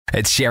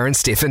It's Sharon,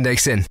 Steph and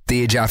Nickson.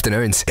 The Edge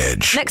Afternoons.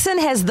 Edge. Nickson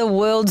has the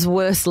world's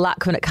worst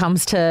luck when it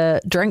comes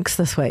to drinks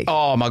this week.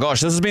 Oh my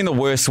gosh, this has been the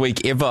worst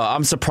week ever.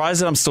 I'm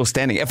surprised that I'm still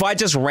standing. If I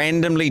just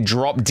randomly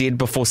drop dead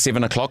before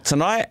 7 o'clock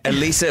tonight, at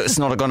least it's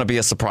not going to be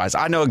a surprise.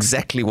 I know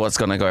exactly what's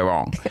going to go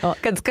wrong. Oh,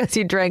 it's because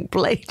you drank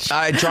bleach.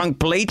 I drank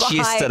bleach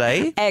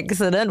yesterday.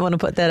 Accident. Want to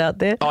put that out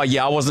there? Oh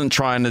yeah, I wasn't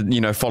trying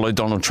to, follow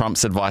Donald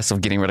Trump's advice of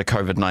getting rid of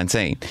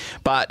COVID-19.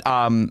 But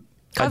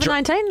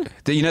COVID-19?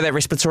 That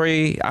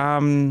respiratory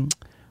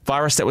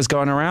virus that was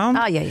going around?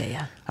 Oh,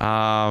 yeah.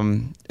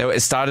 It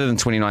started in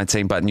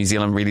 2019, but New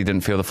Zealand really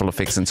didn't feel the full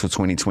effects until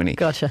 2020.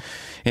 Gotcha.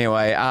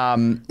 Anyway,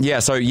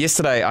 so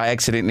yesterday I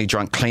accidentally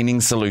drank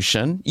cleaning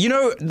solution.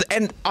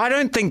 And I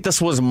don't think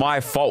this was my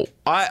fault.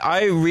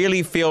 I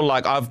really feel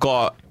like I've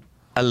got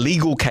a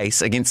legal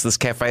case against this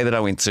cafe that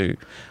I went to.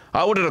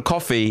 I ordered a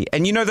coffee,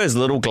 and those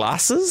little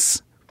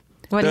glasses?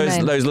 What do you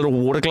mean? Those little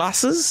water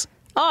glasses?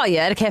 Oh,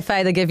 yeah, at a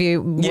cafe they give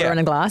you water in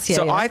a glass. Yeah,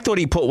 so yeah. I thought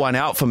he put one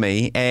out for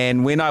me,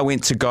 and when I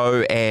went to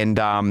go and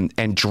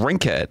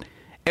drink it,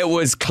 it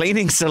was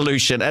cleaning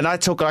solution, and I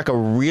took like a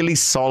really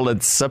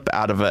solid sip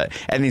out of it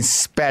and then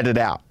spat it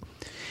out.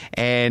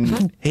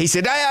 And he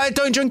said, "Hey, I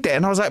don't drink that."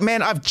 And I was like,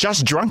 "Man, I've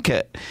just drunk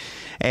it."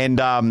 And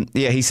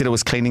he said it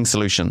was cleaning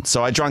solution.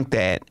 So I drank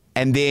that,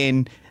 and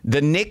then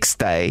the next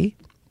day,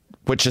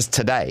 which is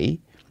today,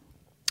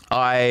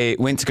 I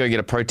went to go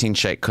get a protein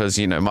shake because,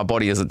 my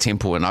body is a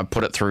temple and I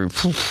put it through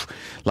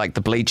like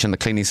the bleach and the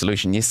cleaning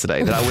solution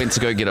yesterday. That I went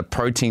to go get a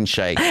protein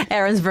shake.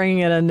 Aaron's bringing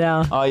it in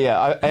now. Oh,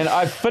 yeah. And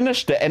I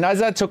finished it. And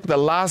as I took the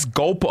last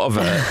gulp of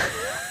it,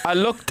 I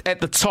looked at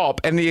the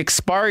top and the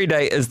expiry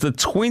date is the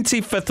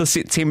 25th of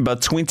September,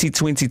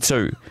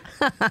 2022.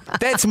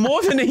 That's more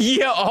than a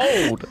year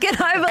old. Can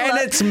I have a look? And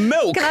it's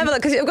milk. Can I have a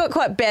look? Because you've got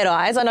quite bad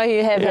eyes. I know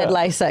you have had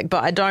LASIK,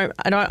 but I don't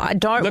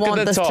Look want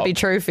at the this top. to be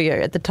true for you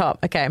at the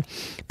top. Okay.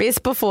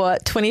 Best before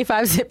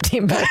 25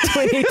 September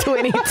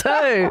 2022.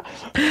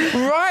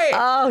 Right.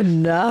 Oh,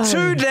 no.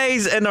 2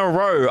 days in a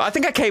row. I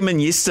think I came in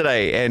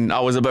yesterday and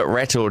I was a bit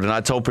rattled and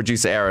I told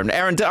producer Aaron,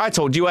 I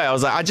told you, I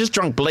was like, I just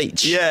drunk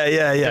bleach. Yeah.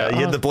 You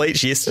had the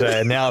bleach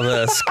yesterday and now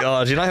this.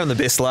 God, you're not having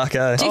the best luck,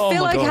 eh? Do you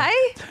feel my God.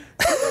 okay?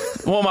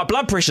 Well, my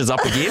blood pressure's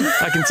up again.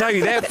 I can tell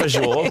you that for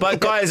sure.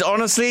 But guys,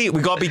 honestly,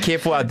 we got to be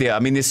careful out there. I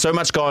mean, there's so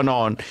much going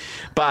on.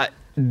 But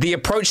the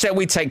approach that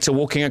we take to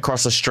walking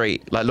across the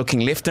street, like looking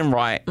left and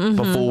right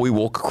before we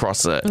walk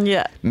across it.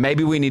 Yeah.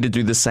 Maybe we need to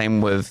do the same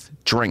with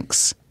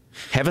drinks.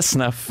 Have a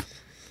sniff,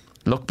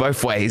 look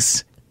both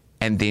ways,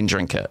 and then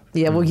drink it.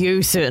 Yeah, well,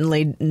 you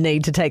certainly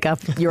need to take up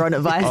your own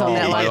advice on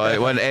that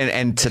one. Well,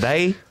 and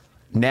today,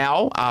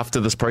 now, after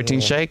this protein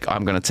shake,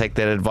 I'm going to take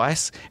that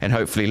advice and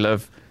hopefully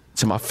live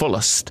to my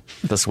fullest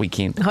this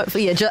weekend.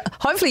 Hopefully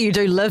you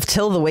do live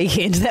till the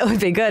weekend. That would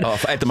be good. Oh,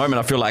 at the moment,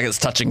 I feel like it's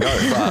touch and go.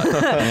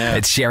 But,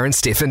 It's Sharon,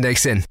 Steph and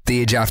Nickson.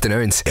 The Edge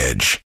Afternoons. Edge.